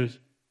bad news.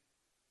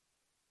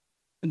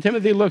 And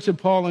Timothy looks at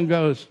Paul and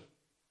goes,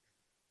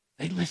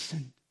 they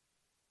listened.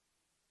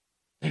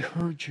 They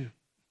heard you.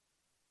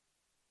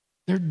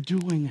 They're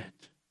doing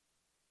it.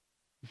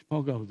 Does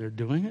Paul go, they're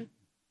doing it?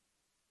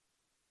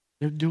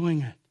 They're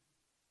doing it.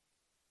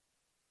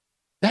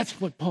 That's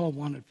what Paul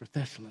wanted for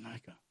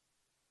Thessalonica.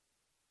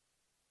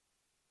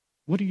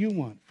 What do you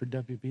want for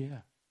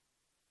WBF?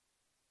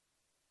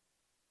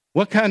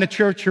 What kind of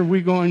church are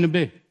we going to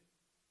be?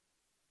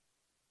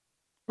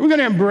 Are we going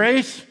to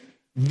embrace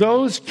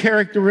those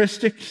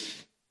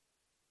characteristics?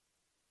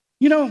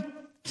 You know,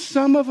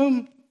 some of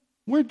them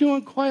we're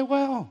doing quite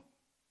well.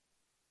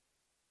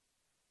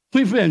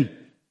 We've been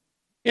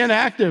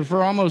inactive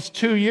for almost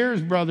 2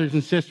 years, brothers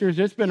and sisters.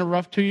 It's been a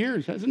rough 2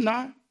 years, has it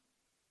not?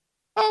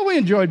 Oh, we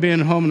enjoyed being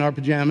home in our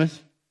pajamas.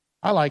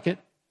 I like it.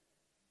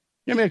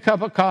 Give me a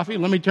cup of coffee.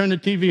 Let me turn the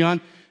TV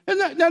on.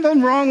 There's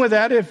nothing wrong with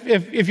that.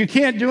 If you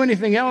can't do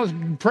anything else,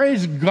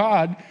 praise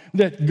God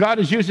that God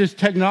has used this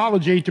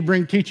technology to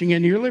bring teaching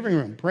into your living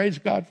room. Praise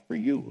God for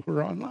you who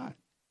are online.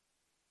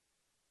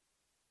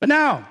 But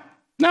now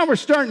we're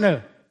starting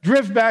to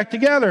drift back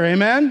together,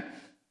 amen?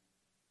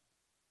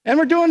 And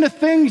we're doing the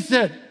things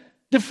that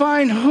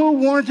define who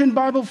Warrenton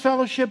Bible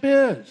Fellowship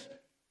is.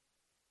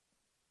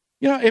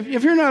 You know,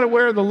 if you're not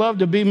aware of the Love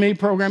to Be Me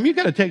program, you've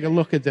got to take a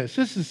look at this.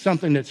 This is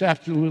something that's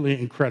absolutely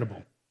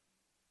incredible.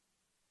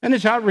 And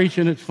it's outreach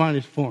in its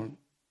finest form.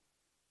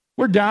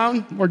 We're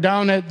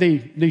down at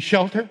the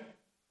shelter.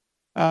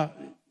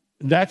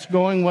 That's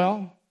going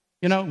well.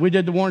 You know, we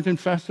did the Warrenton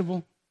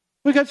Festival.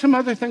 We got some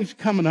other things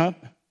coming up.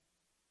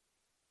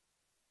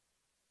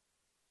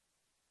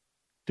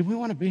 Do we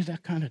want to be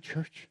that kind of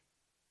church?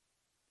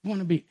 We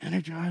want to be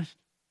energized,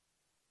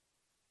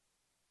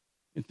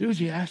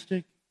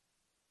 enthusiastic,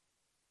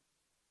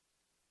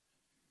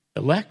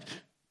 elect?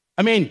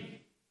 I mean,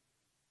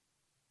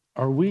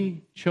 are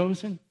we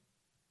chosen?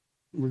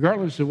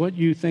 Regardless of what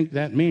you think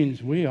that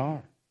means, we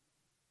are.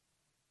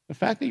 The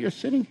fact that you're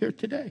sitting here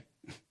today,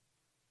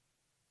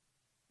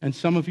 and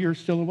some of you are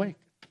still awake,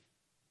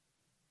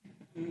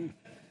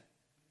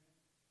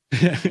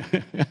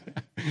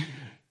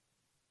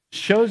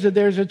 shows that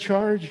there's a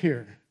charge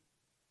here.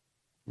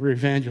 We're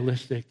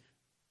evangelistic.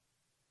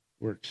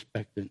 We're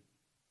expectant.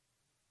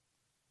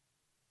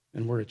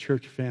 And we're a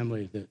church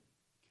family that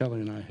Kelly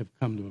and I have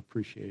come to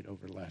appreciate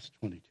over the last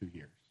 22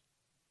 years.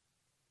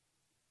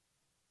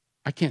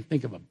 I can't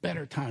think of a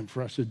better time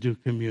for us to do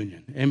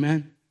communion.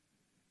 Amen?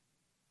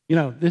 You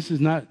know, this is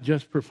not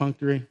just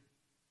perfunctory.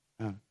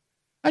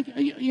 Let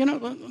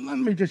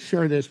me just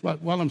share this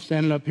while I'm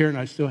standing up here and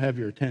I still have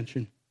your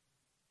attention.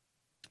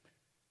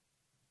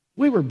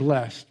 We were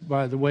blessed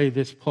by the way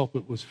this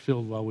pulpit was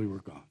filled while we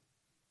were gone.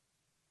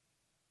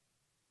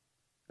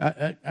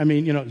 I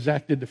mean, you know,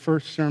 Zach did the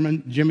first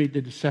sermon. Jimmy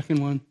did the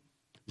second one.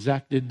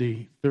 Zach did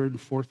the third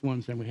and fourth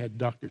ones. Then we had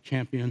Dr.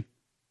 Champion.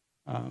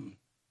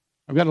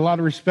 I've got a lot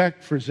of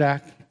respect for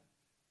Zach.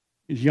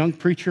 He's a young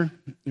preacher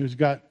who's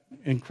got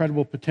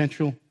incredible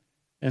potential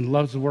and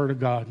loves the Word of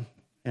God.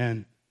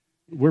 And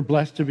we're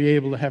blessed to be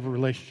able to have a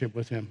relationship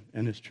with him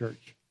and his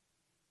church.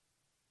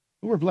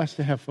 But we're blessed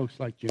to have folks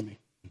like Jimmy.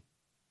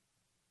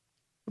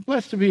 We're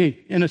blessed to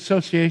be in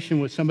association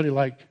with somebody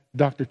like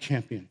Dr.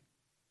 Champion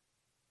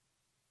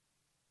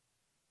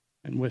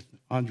and with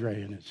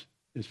Andre and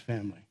his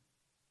family.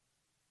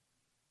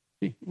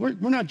 See, we're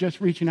not just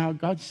reaching out.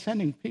 God's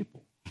sending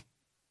people. It's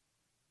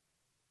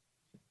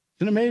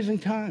an amazing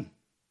time.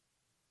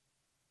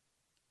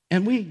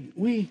 And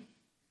we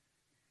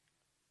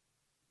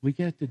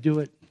get to do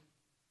it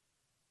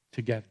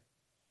together.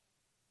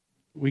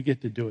 We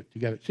get to do it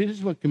together. See, this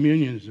is what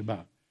communion is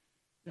about.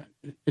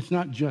 It's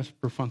not just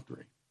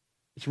perfunctory.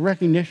 It's a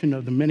recognition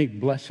of the many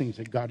blessings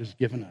that God has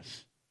given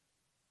us.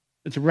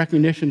 It's a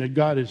recognition that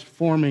God is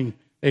forming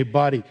a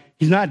body.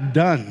 He's not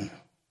done.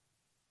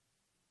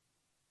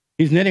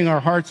 He's knitting our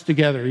hearts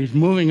together. He's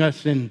moving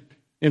us in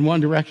one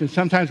direction.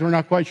 Sometimes we're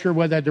not quite sure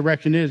what that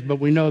direction is, but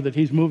we know that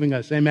he's moving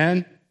us.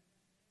 Amen?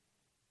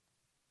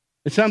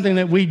 It's something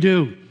that we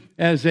do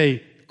as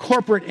a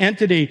corporate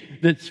entity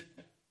that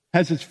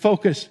has its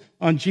focus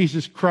on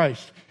Jesus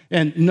Christ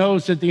and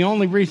knows that the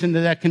only reason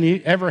that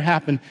can ever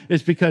happen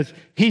is because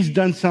he's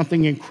done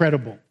something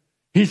incredible.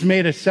 He's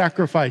made a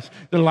sacrifice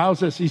that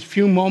allows us these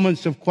few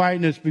moments of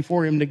quietness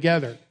before him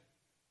together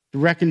to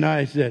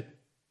recognize that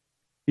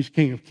he's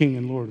King of Kings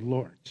and Lord of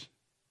Lords.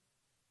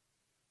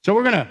 So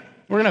we're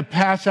gonna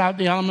pass out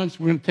the elements.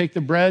 We're gonna take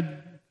the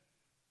bread,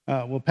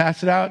 we'll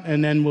pass it out,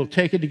 and then we'll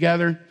take it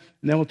together,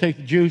 and then we'll take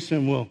the juice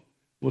and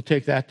we'll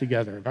take that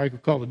together. If I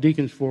could call the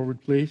deacons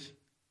forward, please.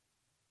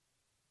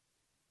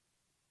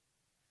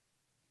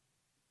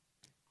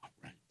 All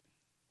right.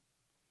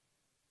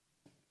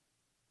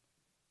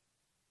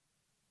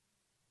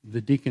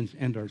 The deacons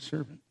and our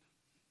servant.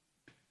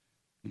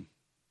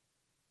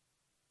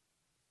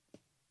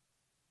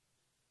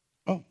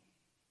 Oh.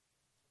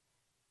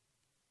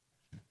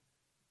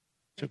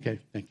 It's okay,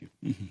 thank you.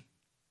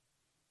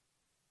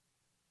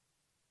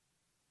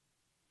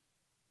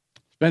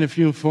 Spend a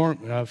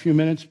few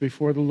minutes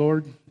before the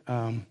Lord.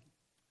 Ask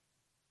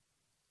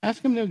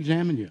Him to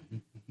examine you.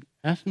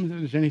 Ask Him if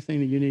there's anything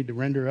that you need to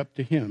render up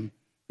to Him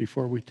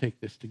before we take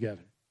this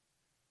together.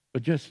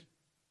 But just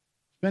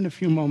spend a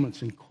few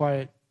moments in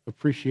quiet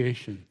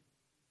appreciation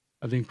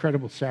of the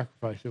incredible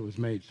sacrifice that was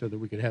made so that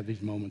we could have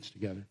these moments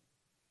together.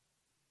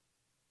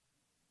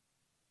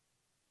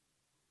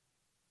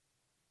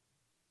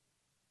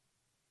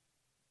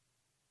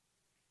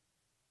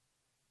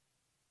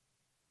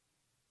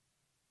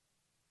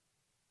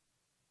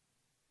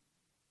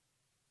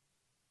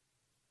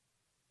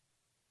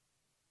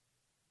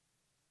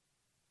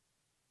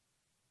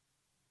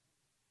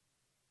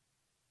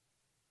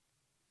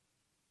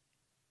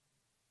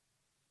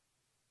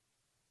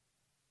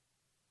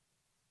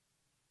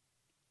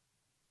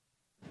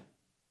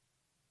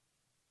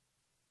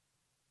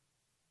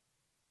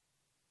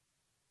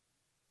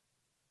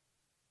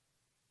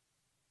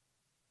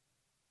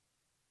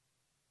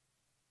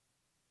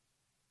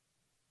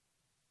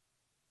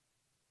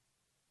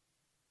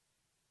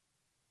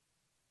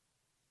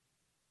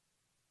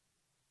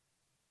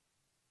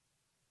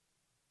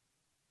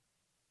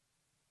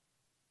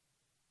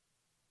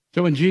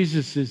 So when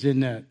Jesus is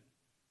in that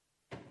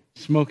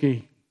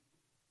smoky,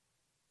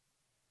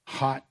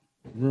 hot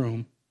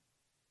room,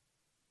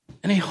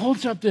 and He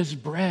holds up this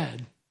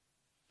bread,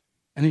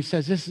 and He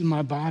says, "This is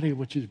my body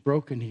which is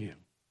broken to you,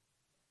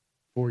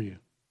 for you."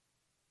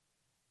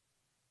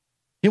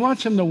 He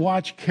wants him to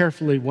watch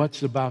carefully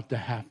what's about to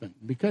happen,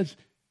 because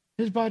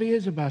His body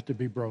is about to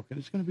be broken.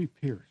 It's going to be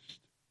pierced.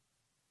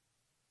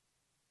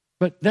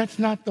 But that's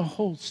not the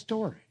whole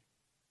story.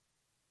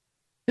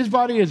 His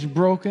body is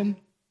broken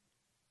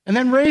and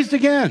then raised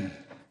again.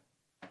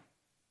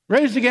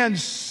 Raised again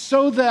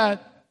so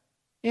that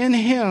in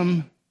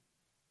Him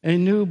a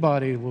new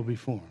body will be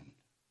formed.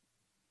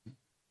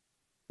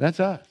 That's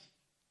us.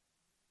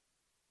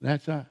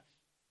 That's us.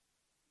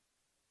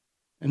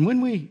 And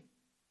when we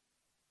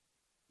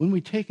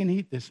take and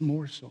eat this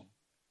morsel,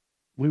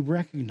 we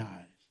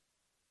recognize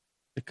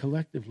that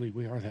collectively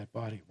we are that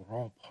body. We're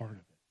all part of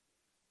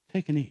it.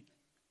 Take and eat.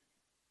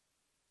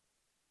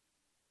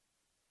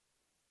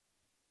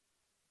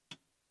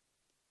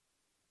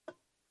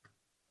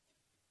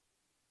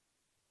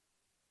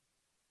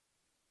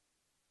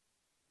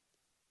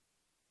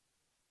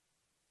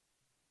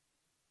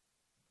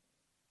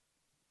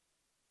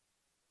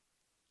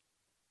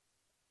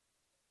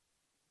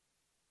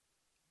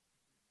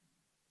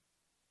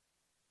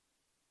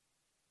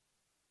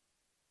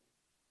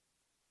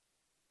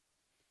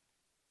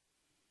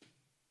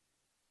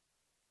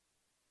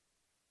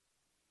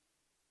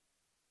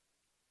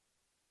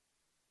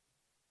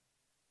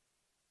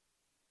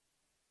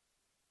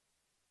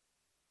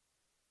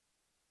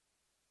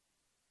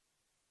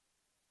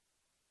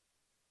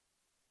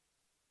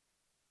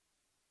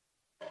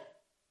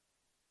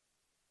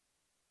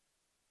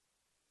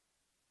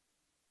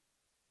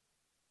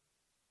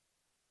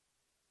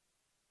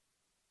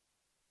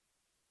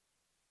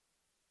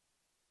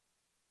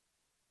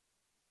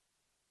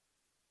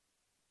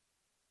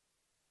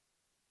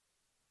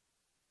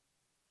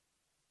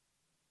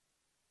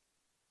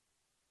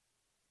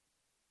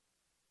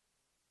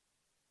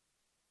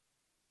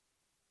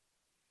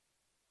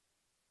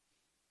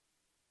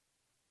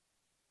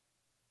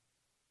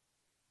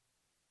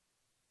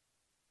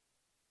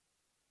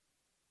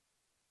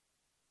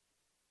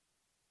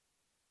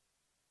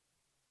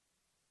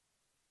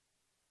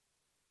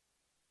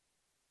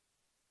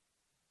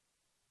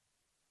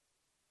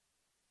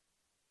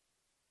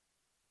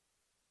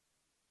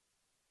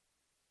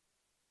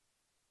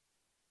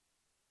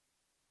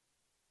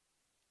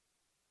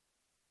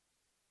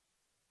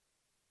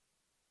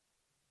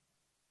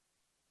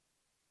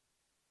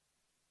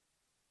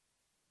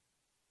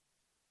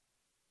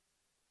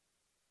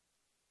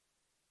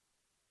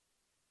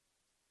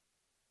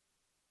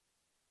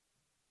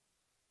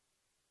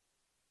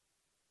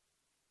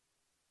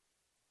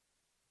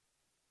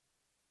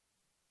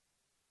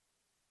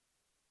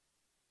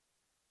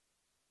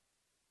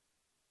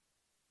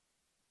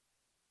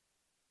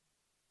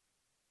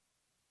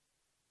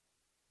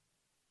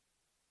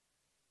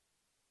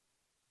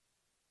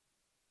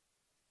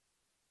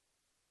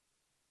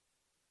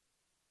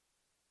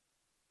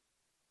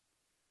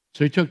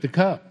 So He took the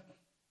cup.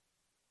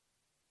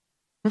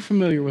 We're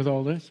familiar with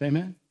all this,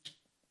 amen?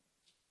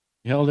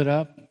 He held it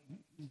up,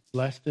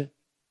 blessed it,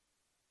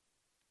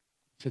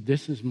 said,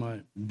 "This is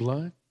my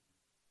blood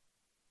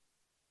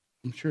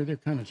I'm sure they're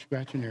kind of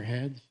scratching their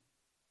heads,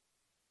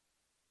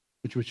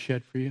 which was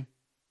shed for you.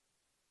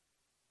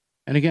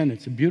 And again,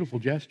 it's a beautiful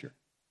gesture.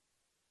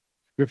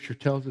 Scripture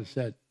tells us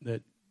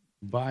that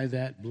by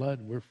that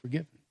blood we're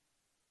forgiven,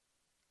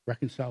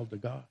 reconciled to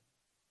God.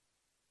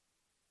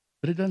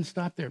 But it doesn't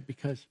stop there,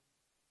 because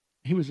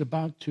he was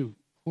about to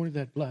pour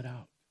that blood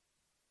out.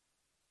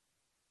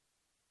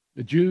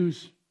 The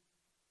Jews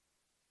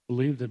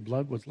believed that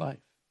blood was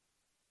life.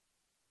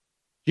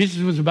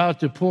 Jesus was about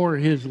to pour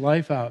his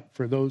life out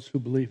for those who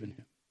believe in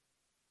him.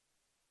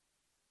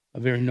 A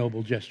very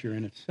noble gesture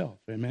in itself,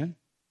 amen?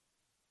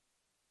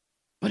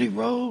 But he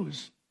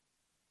rose.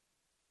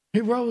 He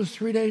rose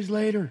 3 days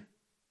later.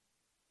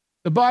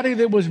 The body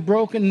that was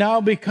broken now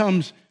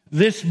becomes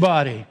this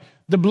body.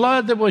 The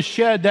blood that was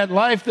shed, that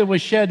life that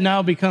was shed,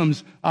 now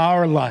becomes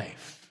our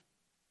life.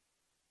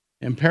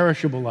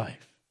 Imperishable life.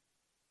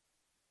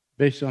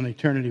 Based on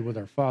eternity with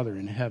our Father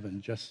in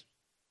heaven, just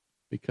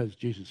because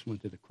Jesus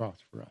went to the cross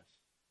for us.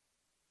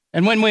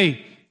 And when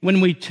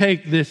we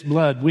take this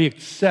blood, we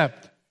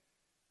accept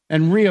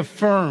and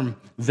reaffirm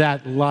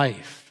that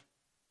life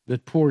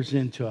that pours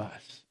into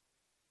us.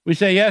 We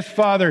say, yes,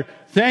 Father,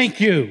 thank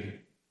you.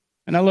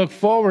 And I look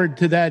forward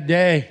to that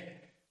day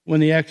when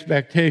the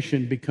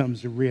expectation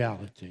becomes a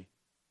reality.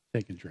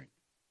 Take a drink.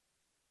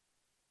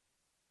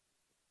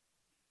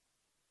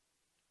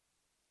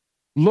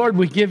 Lord,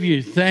 we give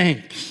you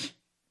thanks.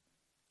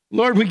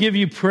 Lord, we give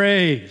you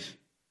praise.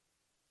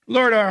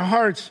 Lord, our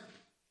hearts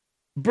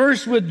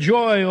burst with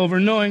joy over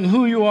knowing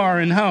who you are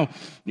and how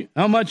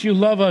much you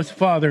love us,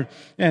 Father,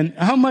 and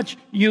how much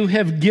you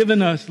have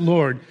given us,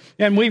 Lord.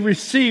 And we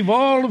receive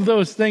all of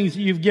those things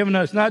that you've given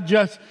us, not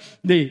just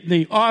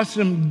the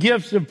awesome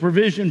gifts of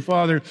provision,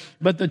 Father,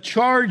 but the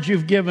charge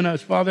you've given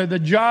us, Father, the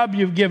job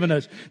you've given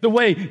us, the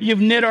way you've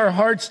knit our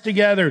hearts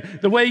together,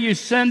 the way you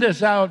send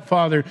us out,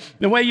 Father,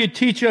 the way you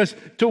teach us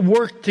to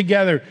work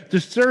together, to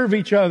serve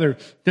each other,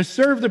 to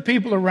serve the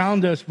people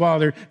around us,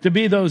 Father, to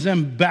be those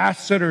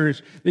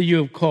ambassadors that you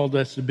have called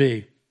us to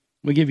be.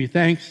 We give you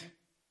thanks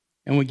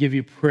and we give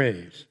you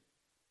praise.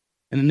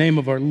 In the name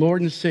of our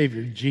Lord and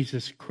Savior,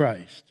 Jesus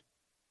Christ.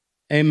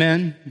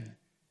 Amen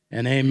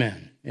and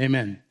amen.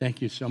 Amen.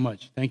 Thank you so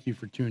much. Thank you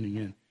for tuning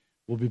in.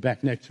 We'll be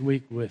back next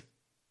week with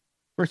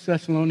 1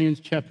 Thessalonians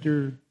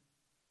chapter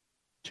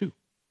 2.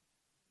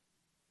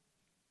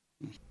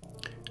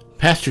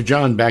 Pastor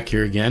John back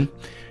here again.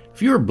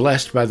 If you were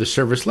blessed by the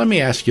service, let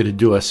me ask you to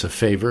do us a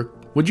favor.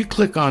 Would you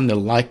click on the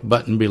like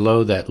button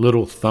below, that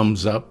little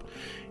thumbs up?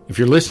 If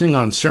you're listening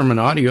on sermon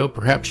audio,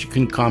 perhaps you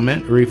can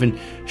comment or even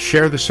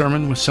share the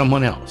sermon with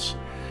someone else.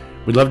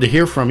 We'd love to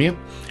hear from you.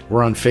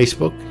 We're on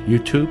Facebook,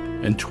 YouTube,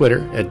 and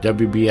Twitter at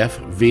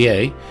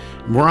WBFVA.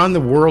 And we're on the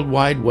World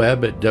Wide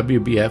Web at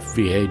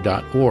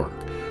WBFVA.org.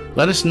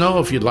 Let us know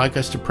if you'd like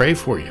us to pray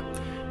for you.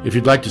 If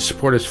you'd like to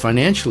support us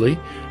financially,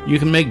 you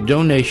can make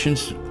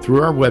donations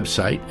through our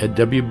website at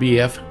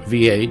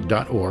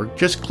WBFVA.org.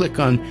 Just click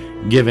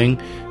on Giving.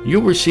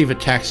 You'll receive a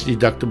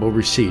tax-deductible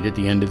receipt at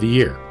the end of the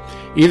year.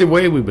 Either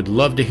way, we would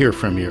love to hear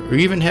from you, or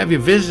even have you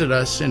visit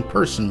us in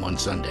person one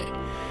Sunday.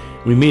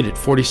 We meet at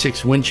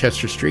 46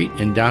 Winchester Street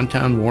in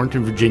downtown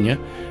Warrenton, Virginia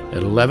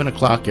at 11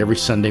 o'clock every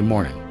Sunday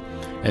morning.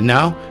 And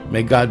now,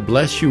 may God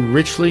bless you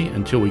richly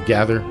until we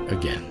gather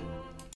again.